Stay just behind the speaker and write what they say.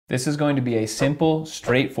This is going to be a simple,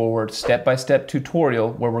 straightforward, step-by-step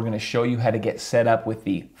tutorial where we're going to show you how to get set up with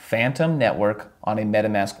the Fantom Network on a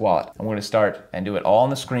Metamask wallet. And we're going to start and do it all on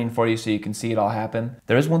the screen for you so you can see it all happen.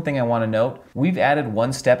 There is one thing I want to note. We've added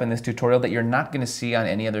one step in this tutorial that you're not going to see on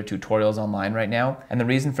any other tutorials online right now. And the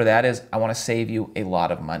reason for that is I want to save you a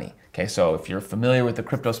lot of money. Okay, so if you're familiar with the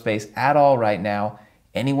crypto space at all right now,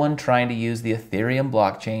 anyone trying to use the Ethereum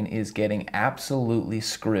blockchain is getting absolutely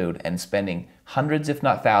screwed and spending hundreds, if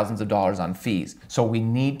not thousands of dollars on fees. So we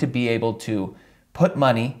need to be able to put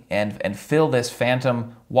money and fill this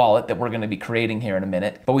Fantom wallet that we're going to be creating here in a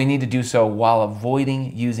minute, but we need to do so while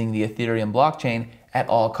avoiding using the Ethereum blockchain at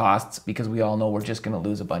all costs, because we all know we're just going to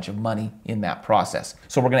lose a bunch of money in that process.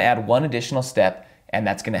 So we're going to add one additional step, and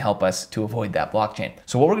that's going to help us to avoid that blockchain.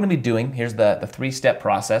 So what we're going to be doing, here's the three-step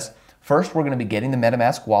process. First, we're going to be getting the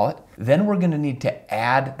Metamask wallet. Then we're going to need to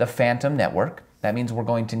add the Fantom Network. That means we're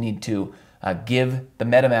going to need to give the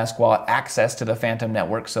Metamask wallet access to the Fantom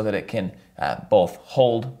Network so that it can both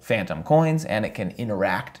hold Fantom coins and it can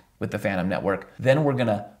interact with the Fantom Network. Then we're going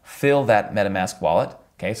to fill that Metamask wallet.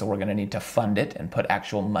 Okay, so we're going to need to fund it and put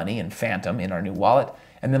actual money and Fantom in our new wallet.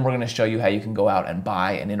 And then we're going to show you how you can go out and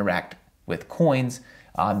buy and interact with coins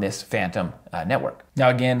on this Fantom network. Now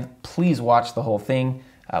again, please watch the whole thing.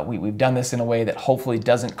 We've done this in a way that hopefully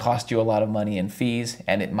doesn't cost you a lot of money in fees,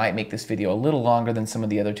 and it might make this video a little longer than some of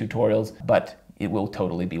the other tutorials, but it will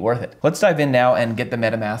totally be worth it. Let's dive in now and get the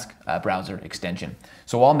Metamask browser extension.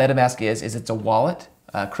 So all Metamask is it's a wallet,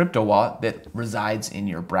 a crypto wallet that resides in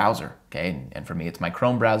your browser, okay? And for me, it's my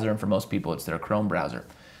Chrome browser, and for most people, it's their Chrome browser.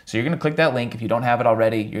 So you're gonna click that link. If you don't have it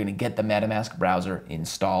already, you're gonna get the Metamask browser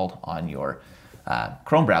installed on your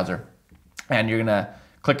Chrome browser, and you're gonna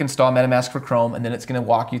click Install Metamask for Chrome, and then it's going to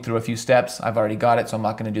walk you through a few steps. I've already got it, so I'm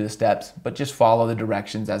not going to do the steps, but just follow the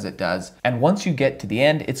directions as it does. And once you get to the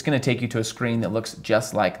end, it's going to take you to a screen that looks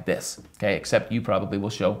just like this, okay? Except you probably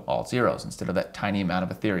will show all zeros instead of that tiny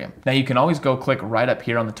amount of Ethereum. Now you can always go click right up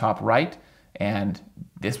here on the top right, and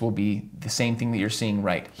this will be the same thing that you're seeing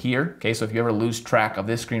right here. Okay, so if you ever lose track of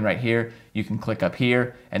this screen right here, you can click up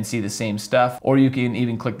here and see the same stuff, or you can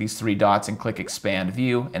even click these three dots and click expand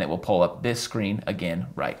view, and it will pull up this screen again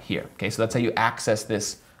right here. Okay, so that's how you access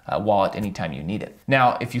this wallet anytime you need it.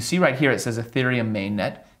 Now, if you see right here, it says Ethereum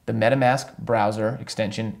mainnet. The Metamask browser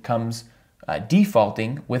extension comes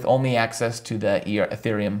defaulting with only access to the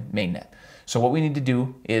Ethereum mainnet. So what we need to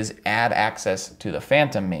do is add access to the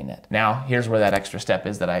Fantom mainnet. Now, here's where that extra step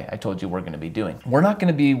is that I told you we're going to be doing. We're not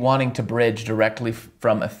going to be wanting to bridge directly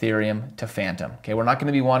from Ethereum to Fantom. Okay, we're not going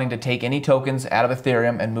to be wanting to take any tokens out of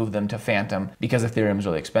Ethereum and move them to Fantom because Ethereum is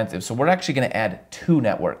really expensive. So we're actually going to add two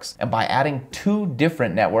networks. And by adding two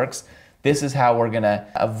different networks, this is how we're going to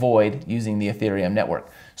avoid using the Ethereum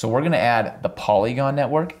network. So we're going to add the Polygon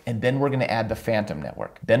network, and then we're going to add the Fantom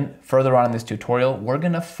network. Then further on in this tutorial, we're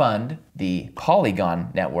going to fund the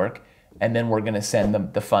Polygon network, and then we're going to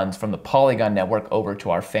send the funds from the Polygon network over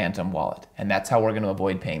to our Fantom wallet. And that's how we're going to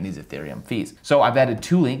avoid paying these Ethereum fees. So I've added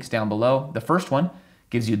two links down below. The first one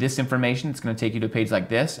gives you this information. It's going to take you to a page like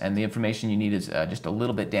this, and the information you need is just a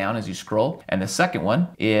little bit down as you scroll. And the second one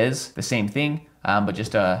is the same thing, but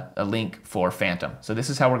just a link for Fantom. So this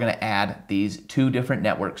is how we're going to add these two different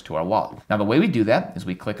networks to our wallet. Now the way we do that is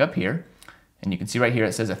we click up here, and you can see right here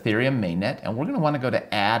it says Ethereum mainnet, and we're going to want to go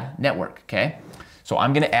to add network, okay? So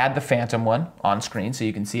I'm going to add the Fantom one on screen so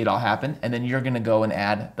you can see it all happen, and then you're going to go and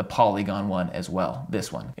add the Polygon one as well,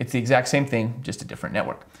 this one. It's the exact same thing, just a different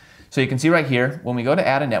network. So you can see right here, when we go to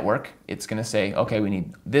add a network, it's going to say, okay, we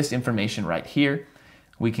need this information right here.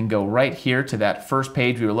 We can go right here to that first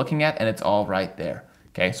page we were looking at, and it's all right there.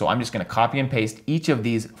 Okay, so I'm just going to copy and paste each of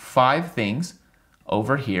these 5 things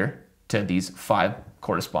over here to these 5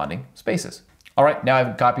 corresponding spaces. All right, now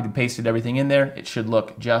I've copied and pasted everything in there. It should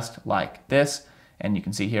look just like this. And you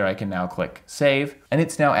can see here, I can now click save, and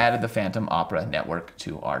it's now added the Fantom Opera network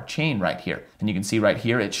to our chain right here. And you can see right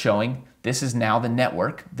here, it's showing this is now the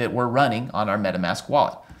network that we're running on our Metamask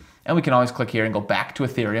wallet. And we can always click here and go back to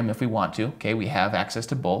Ethereum if we want to. Okay, we have access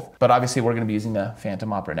to both, but obviously we're going to be using the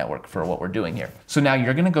Fantom Opera network for what we're doing here. So now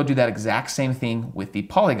you're going to go do that exact same thing with the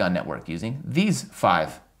Polygon network using these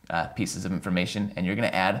 5 pieces of information, and you're going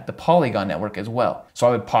to add the Polygon network as well. So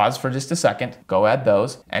I would pause for just a second, go add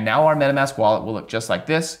those, and now our Metamask wallet will look just like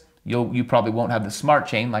this. You probably won't have the smart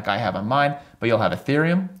chain like I have on mine, but you'll have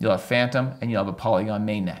Ethereum, you'll have Fantom, and you'll have a Polygon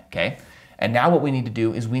mainnet, okay? And now what we need to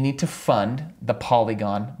do is we need to fund the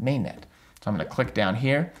Polygon mainnet. So I'm going to click down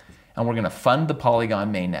here, and we're going to fund the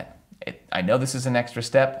Polygon mainnet. I know this is an extra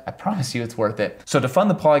step. I promise you it's worth it. So to fund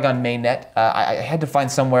the Polygon mainnet, I had to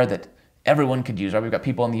find somewhere that everyone could use, right? We've got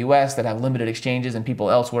people in the US that have limited exchanges and people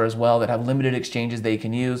elsewhere as well that have limited exchanges they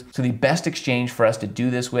can use. So the best exchange for us to do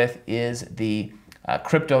this with is the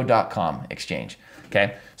Crypto.com exchange.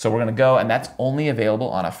 Okay, so we're gonna go, and that's only available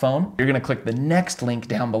on a phone. You're gonna click the next link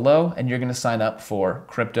down below and you're gonna sign up for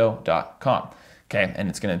Crypto.com. Okay, and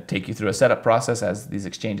it's gonna take you through a setup process as these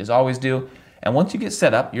exchanges always do. And once you get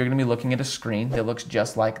set up, you're gonna be looking at a screen that looks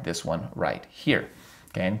just like this one right here.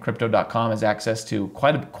 Okay, and Crypto.com has access to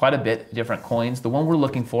quite a bit different coins. The one we're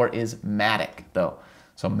looking for is Matic though.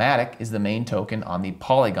 So Matic is the main token on the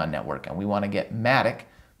Polygon network, and we wanna get Matic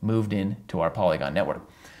moved into our Polygon network.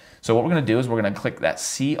 So what we're gonna do is we're gonna click that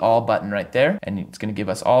See All button right there, and it's gonna give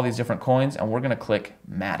us all these different coins, and we're gonna click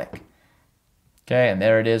Matic. Okay, and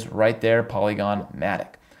there it is right there, Polygon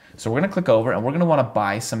Matic. So we're gonna click over and we're gonna wanna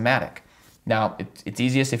buy some Matic. Now, it's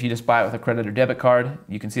easiest if you just buy it with a credit or debit card.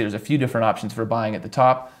 You can see there's a few different options for buying at the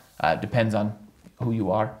top. Depends on who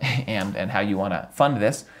you are and how you wanna fund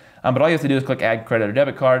this. But all you have to do is click Add Credit or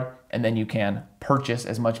Debit Card, and then you can purchase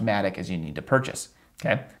as much Matic as you need to purchase.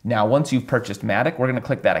 Okay. Now, once you've purchased Matic, we're gonna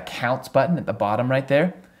click that Accounts button at the bottom right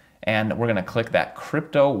there, and we're gonna click that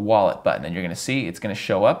Crypto Wallet button, and you're gonna see it's gonna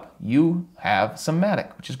show up, you have some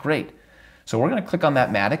Matic, which is great. So we're gonna click on that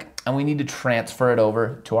Matic, and we need to transfer it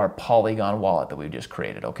over to our Polygon wallet that we've just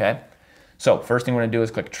created, okay? So first thing we're gonna do is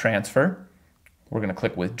click Transfer. We're gonna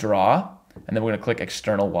click Withdraw, and then we're gonna click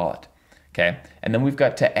External Wallet. Okay, and then we've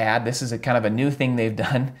got to add, this is a kind of a new thing they've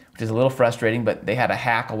done, which is a little frustrating, but they had a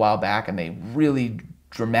hack a while back and they really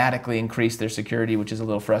dramatically increased their security, which is a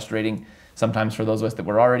little frustrating sometimes for those of us that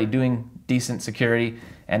were already doing decent security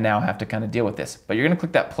and now have to kind of deal with this. But you're gonna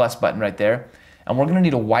click that plus button right there, and we're gonna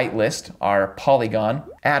need to whitelist our Polygon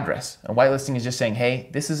address. And whitelisting is just saying, hey,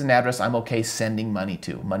 this is an address I'm okay sending money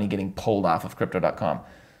to, money getting pulled off of Crypto.com.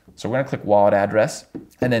 So we're gonna click wallet address,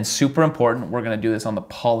 and then super important, we're gonna do this on the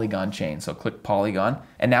Polygon chain. So click Polygon,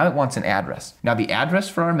 and now it wants an address. Now the address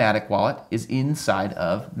for our Matic wallet is inside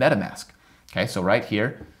of Metamask. Okay, so right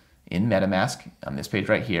here in Metamask, on this page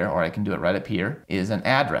right here, or I can do it right up here, is an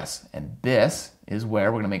address. And this is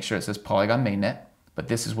where we're gonna make sure it says Polygon mainnet, but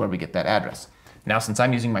this is where we get that address. Now, since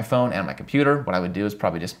I'm using my phone and my computer, what I would do is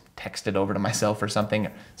probably just text it over to myself or something.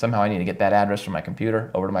 Somehow I need to get that address from my computer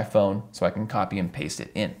over to my phone so I can copy and paste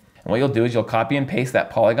it in. And what you'll do is you'll copy and paste that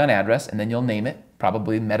Polygon address, and then you'll name it,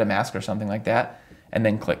 probably MetaMask or something like that, and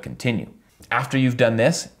then click Continue. After you've done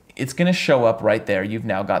this, it's gonna show up right there. You've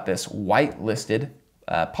now got this whitelisted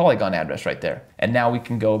Polygon address right there. And now we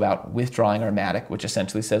can go about withdrawing our Matic, which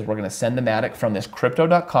essentially says we're gonna send the Matic from this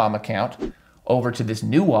Crypto.com account over to this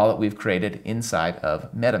new wallet we've created inside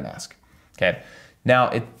of MetaMask. Okay, now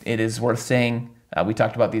it is worth saying, we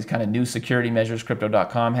talked about these kind of new security measures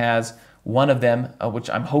Crypto.com has. One of them,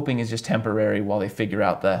 which I'm hoping is just temporary while they figure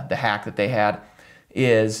out the hack that they had,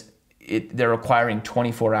 is they're requiring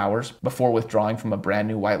 24 hours before withdrawing from a brand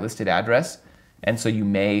new whitelisted address. And so you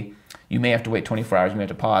may have to wait 24 hours, you may have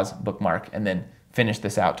to pause, bookmark, and then finish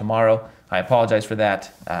this out tomorrow. I apologize for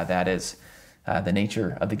that. That is the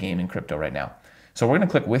nature of the game in crypto right now. So we're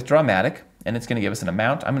gonna click Withdraw Matic, and it's gonna give us an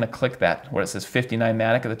amount. I'm gonna click that where it says 59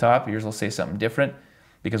 Matic at the top. Yours will say something different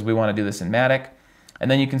because we wanna do this in Matic.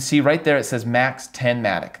 And then you can see right there, it says max 10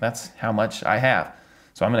 Matic. That's how much I have.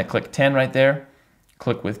 So I'm gonna click 10 right there,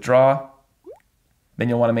 click Withdraw. Then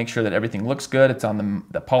you'll wanna make sure that everything looks good. It's on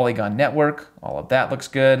the Polygon network. All of that looks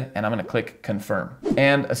good. And I'm gonna click Confirm.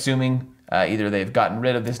 And assuming either they've gotten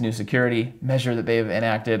rid of this new security measure that they've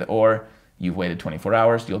enacted, or you've waited 24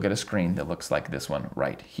 hours, you'll get a screen that looks like this one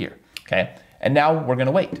right here, okay? And now we're gonna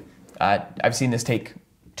wait. I've seen this take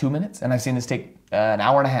 2 minutes, and I've seen this take an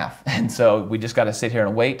hour and a half. And so we just gotta sit here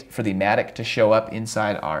and wait for the Matic to show up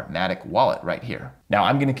inside our Matic wallet right here. Now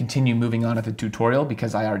I'm gonna continue moving on at the tutorial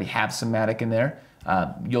because I already have some Matic in there.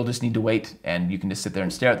 You'll just need to wait, and you can just sit there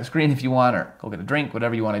and stare at the screen if you want, or go get a drink,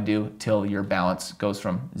 whatever you wanna do till your balance goes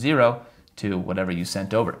from 0 to whatever you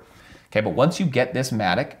sent over. Okay, but once you get this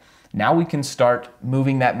Matic, now we can start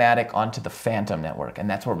moving that Matic onto the Fantom Network, and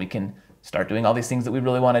that's where we can start doing all these things that we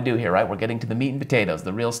really want to do here, right? We're getting to the meat and potatoes,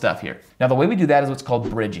 the real stuff here. Now, the way we do that is what's called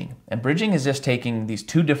bridging. And bridging is just taking these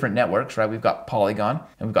two different networks, right? We've got Polygon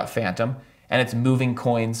and we've got Fantom, and it's moving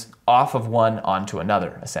coins off of one onto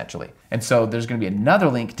another, essentially. And so there's gonna be another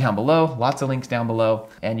link down below, lots of links down below,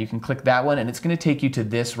 and you can click that one, and it's gonna take you to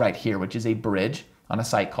this right here, which is a bridge on a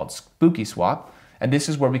site called Spookyswap. And this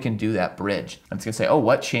is where we can do that bridge. And it's gonna say, oh,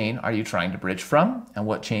 what chain are you trying to bridge from? And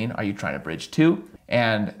what chain are you trying to bridge to?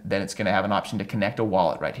 And then it's gonna have an option to connect a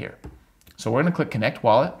wallet right here. So we're gonna click Connect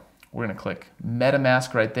Wallet. We're gonna click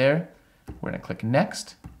MetaMask right there. We're gonna click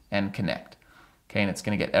Next and Connect. Okay, and it's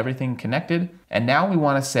gonna get everything connected. And now we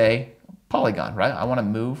wanna say, Polygon, right? I want to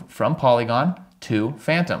move from Polygon to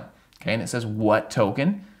Fantom. Okay, and it says what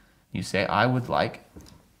token? You say, I would like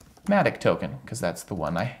Matic token, because that's the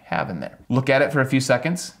one I have in there. Look at it for a few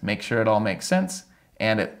seconds, make sure it all makes sense.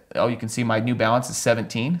 And you can see my new balance is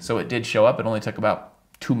 17. So it did show up. It only took about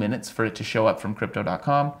 2 minutes for it to show up from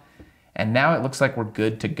crypto.com. And now it looks like we're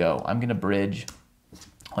good to go. I'm gonna bridge,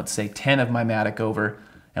 let's say 10 of my Matic over,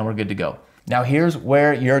 and we're good to go. Now here's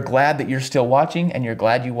where you're glad that you're still watching and you're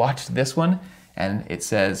glad you watched this one. And it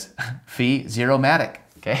says fee 0 Matic.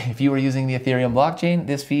 Okay, if you were using the Ethereum blockchain,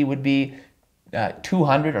 this fee would be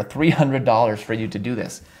 $200 or $300 for you to do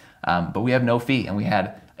this. But we have no fee, and we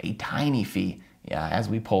had a tiny fee as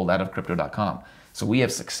we pulled out of crypto.com. So we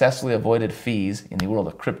have successfully avoided fees in the world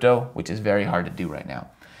of crypto, which is very hard to do right now.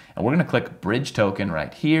 And we're gonna click bridge token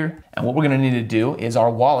right here. And what we're gonna need to do is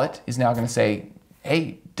our wallet is now gonna say,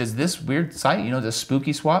 hey, does this weird site, does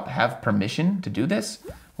Spookyswap have permission to do this?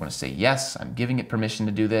 We're gonna say, yes, I'm giving it permission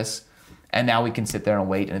to do this. And now we can sit there and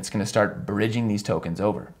wait, and it's gonna start bridging these tokens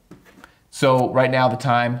over. So right now the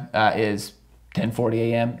time is 10:40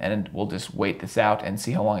 a.m. and we'll just wait this out and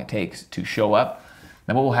see how long it takes to show up.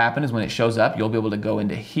 Now what will happen is when it shows up, you'll be able to go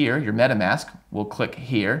into here, your Metamask, we'll click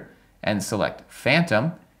here and select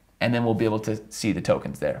Fantom, and then we'll be able to see the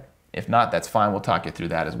tokens there. If not, that's fine, we'll talk you through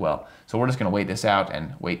that as well. So we're just gonna wait this out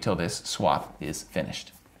and wait till this swap is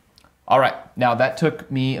finished. All right, now that took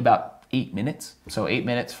me about 8 minutes. So 8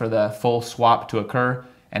 minutes for the full swap to occur.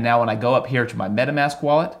 And now when I go up here to my MetaMask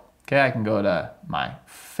wallet, okay, I can go to my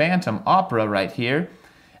Fantom Opera right here.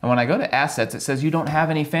 And when I go to assets, it says you don't have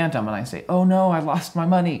any Fantom. And I say, oh no, I lost my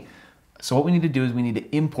money. So what we need to do is we need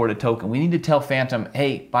to import a token. We need to tell Fantom,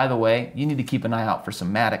 hey, by the way, you need to keep an eye out for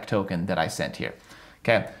some Matic token that I sent here.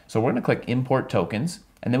 Okay, so we're gonna click import tokens,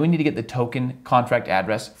 and then we need to get the token contract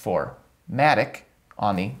address for Matic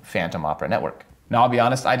on the Fantom Opera network. Now, I'll be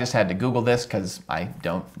honest, I just had to Google this because I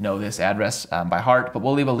don't know this address by heart, but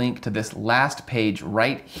we'll leave a link to this last page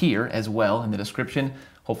right here as well in the description.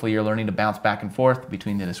 Hopefully you're learning to bounce back and forth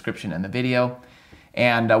between the description and the video.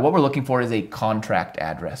 And what we're looking for is a contract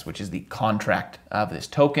address, which is the contract of this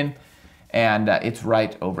token. And it's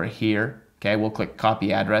right over here. Okay, we'll click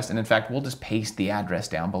copy address. And in fact, we'll just paste the address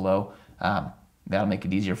down below. That'll make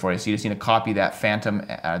it easier for you. So you just need to copy that Fantom,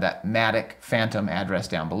 that Matic Fantom address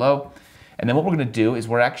down below. And then what we're gonna do is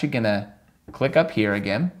we're actually gonna click up here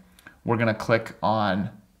again. We're gonna click on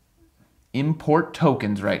import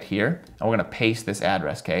tokens right here. And we're gonna paste this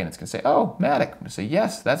address, okay? And it's gonna say, oh, Matic. I'm gonna say,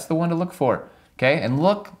 yes, that's the one to look for, okay? And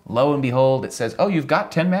look, lo and behold, it says, oh, you've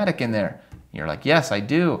got 10 Matic in there. And you're like, yes, I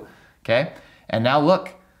do, okay? And now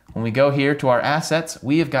look, when we go here to our assets,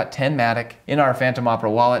 we have got 10 Matic in our Fantom Opera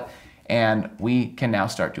wallet, and we can now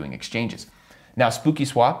start doing exchanges. Now,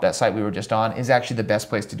 Spookyswap, that site we were just on, is actually the best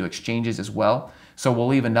place to do exchanges as well. So we'll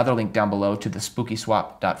leave another link down below to the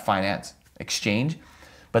spookyswap.finance exchange.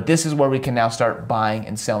 But this is where we can now start buying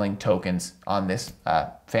and selling tokens on this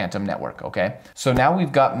Fantom network, okay? So now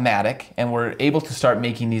we've got Matic, and we're able to start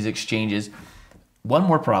making these exchanges. One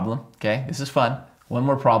more problem, okay? This is fun. One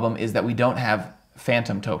more problem is that we don't have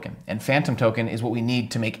Fantom token. And Fantom token is what we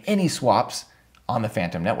need to make any swaps on the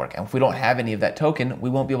Fantom network. And if we don't have any of that token, we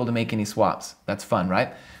won't be able to make any swaps. That's fun,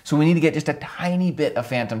 right? So we need to get just a tiny bit of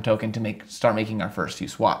Fantom token to start making our first few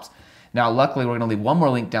swaps. Now, luckily, we're gonna leave one more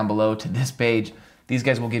link down below to this page. These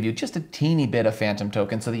guys will give you just a teeny bit of Fantom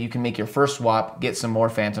token so that you can make your first swap, get some more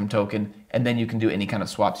Fantom token, and then you can do any kind of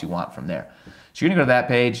swaps you want from there. So you're gonna go to that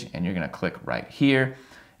page and you're gonna click right here.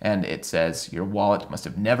 And it says your wallet must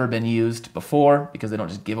have never been used before because they don't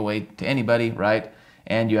just give away to anybody, right?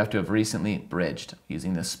 And you have to have recently bridged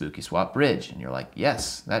using this Spookyswap bridge. And you're like,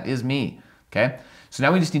 yes, that is me, okay? So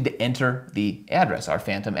now we just need to enter the address, our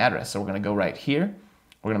Fantom address. So we're gonna go right here.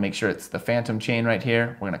 We're gonna make sure it's the Fantom chain right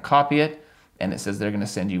here. We're gonna copy it, and it says they're gonna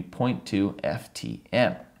send you 0.2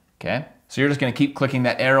 FTM, okay? So you're just gonna keep clicking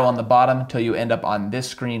that arrow on the bottom until you end up on this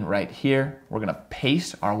screen right here. We're gonna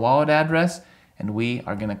paste our wallet address, and we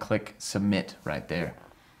are gonna click submit right there.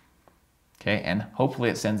 Okay, and hopefully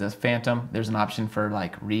it sends us Fantom. There's an option for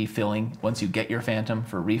like refilling once you get your Fantom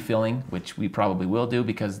for refilling, which we probably will do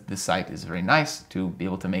because this site is very nice to be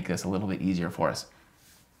able to make this a little bit easier for us.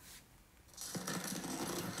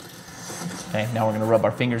 Okay, now we're gonna rub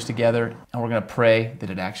our fingers together and we're gonna pray that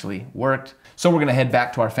it actually worked. So we're gonna head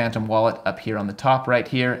back to our Fantom wallet up here on the top right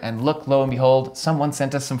here, and look, lo and behold, someone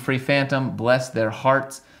sent us some free Fantom, bless their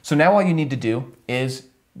hearts. So now all you need to do is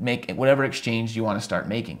make whatever exchange you wanna start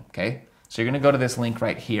making, okay? So you're gonna go to this link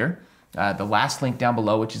right here, the last link down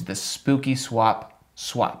below, which is the Spookyswap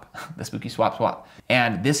SWAP, the Spookyswap SWAP.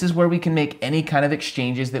 And this is where we can make any kind of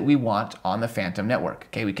exchanges that we want on the Fantom network.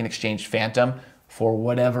 Okay, we can exchange Fantom for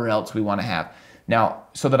whatever else we want to have. Now,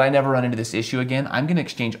 so that I never run into this issue again, I'm going to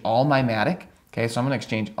exchange all my Matic. Okay, so I'm going to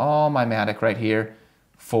exchange all my Matic right here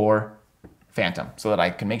for Fantom so that I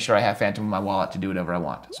can make sure I have Fantom in my wallet to do whatever I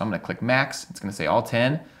want. So I'm going to click max. It's going to say all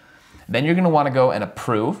 10. Then you're going to want to go and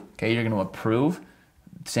approve. Okay, you're going to approve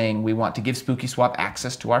saying we want to give Spookyswap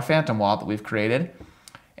access to our Fantom wallet that we've created.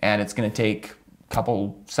 And it's going to take a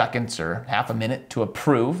couple seconds or half a minute to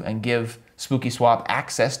approve and give Spookyswap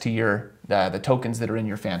access to the tokens that are in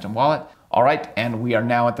your Fantom wallet. All right, and we are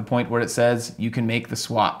now at the point where it says you can make the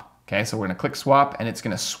swap. Okay, so we're going to click swap, and it's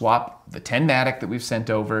going to swap the 10 Matic that we've sent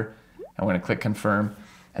over, and we're going to click confirm.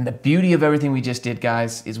 And the beauty of everything we just did,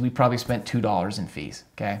 guys, is we probably spent $2 in fees.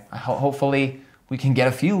 Okay, hopefully we can get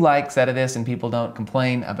a few likes out of this and people don't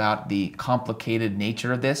complain about the complicated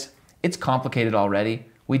nature of this. It's complicated already.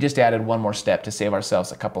 We just added one more step to save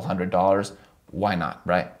ourselves a couple $100. Why not,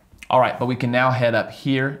 right? All right, but we can now head up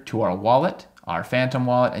here to our wallet, our Fantom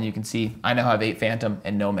wallet, and you can see I now have 8 Fantom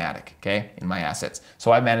and no Matic, okay, in my assets.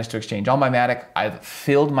 So I've managed to exchange all my Matic, I've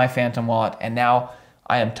filled my Fantom wallet, and now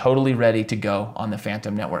I am totally ready to go on the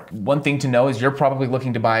Fantom Network. One thing to know is you're probably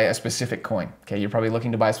looking to buy a specific coin. Okay, you're probably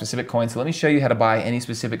looking to buy a specific coin. So let me show you how to buy any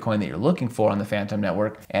specific coin that you're looking for on the Fantom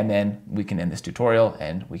Network, and then we can end this tutorial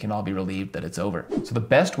and we can all be relieved that it's over. So the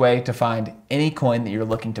best way to find any coin that you're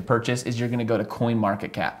looking to purchase is you're gonna go to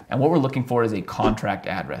Coinmarketcap. And what we're looking for is a contract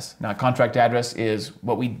address. Now, a contract address is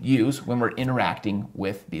what we use when we're interacting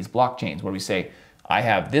with these blockchains, where we say, I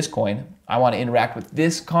have this coin, I want to interact with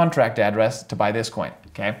this contract address to buy this coin,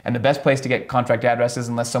 okay? And the best place to get contract addresses,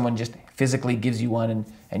 unless someone just physically gives you one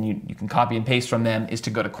and you can copy and paste from them, is to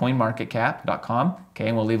go to coinmarketcap.com, okay?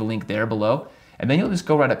 And we'll leave a link there below. And then you'll just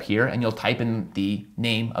go right up here and you'll type in the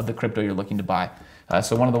name of the crypto you're looking to buy.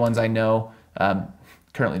 So one of the ones I know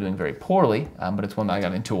currently doing very poorly, but it's one that I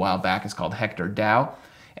got into a while back, is called Hector DAO,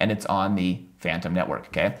 and it's on the Fantom Network,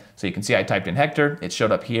 okay? So you can see I typed in Hector, it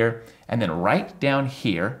showed up here, and then right down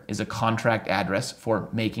here is a contract address for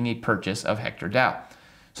making a purchase of Hector DAO.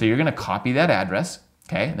 So you're gonna copy that address,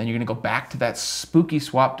 okay? And then you're gonna go back to that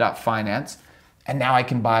spookyswap.finance, and now I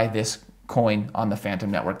can buy this coin on the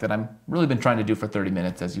Fantom Network that I've really been trying to do for 30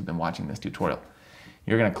 minutes as you've been watching this tutorial.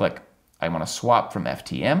 You're gonna click, I wanna swap from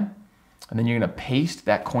FTM, and then you're gonna paste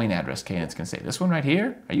that coin address, okay? And it's gonna say, this one right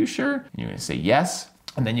here, are you sure? And you're gonna say yes,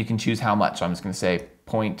 and then you can choose how much. So I'm just gonna say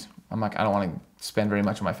I don't wanna spend very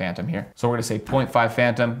much on my Fantom here. So we're gonna say 0.5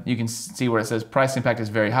 Fantom. You can see where it says price impact is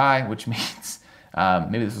very high, which means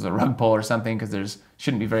maybe this was a rug pull or something, because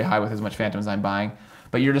shouldn't be very high with as much Fantom as I'm buying.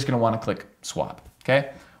 But you're just gonna wanna click swap,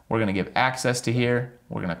 okay? We're gonna give access to here.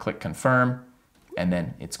 We're gonna click confirm, and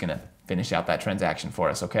then it's gonna finish out that transaction for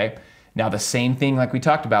us, okay? Now the same thing like we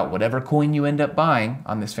talked about, whatever coin you end up buying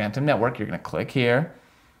on this Fantom Network, you're gonna click here.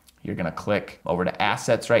 You're gonna click over to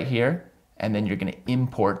assets right here, and then you're gonna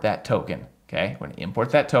import that token, okay? We're gonna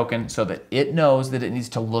import that token so that it knows that it needs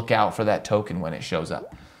to look out for that token when it shows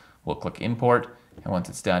up. We'll click import, and once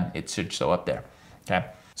it's done, it should show up there, okay?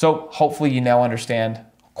 So hopefully you now understand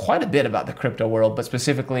quite a bit about the crypto world, but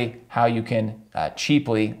specifically how you can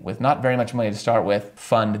cheaply, with not very much money to start with,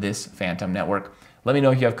 fund this Fantom Network. Let me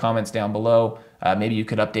know if you have comments down below. Maybe you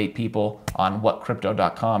could update people on what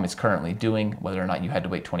crypto.com is currently doing, whether or not you had to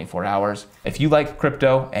wait 24 hours. If you like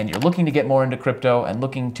crypto and you're looking to get more into crypto and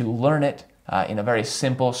looking to learn it in a very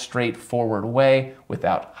simple, straightforward way,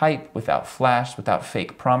 without hype, without flash, without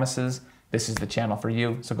fake promises, this is the channel for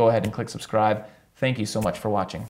you. So go ahead and click subscribe. Thank you so much for watching.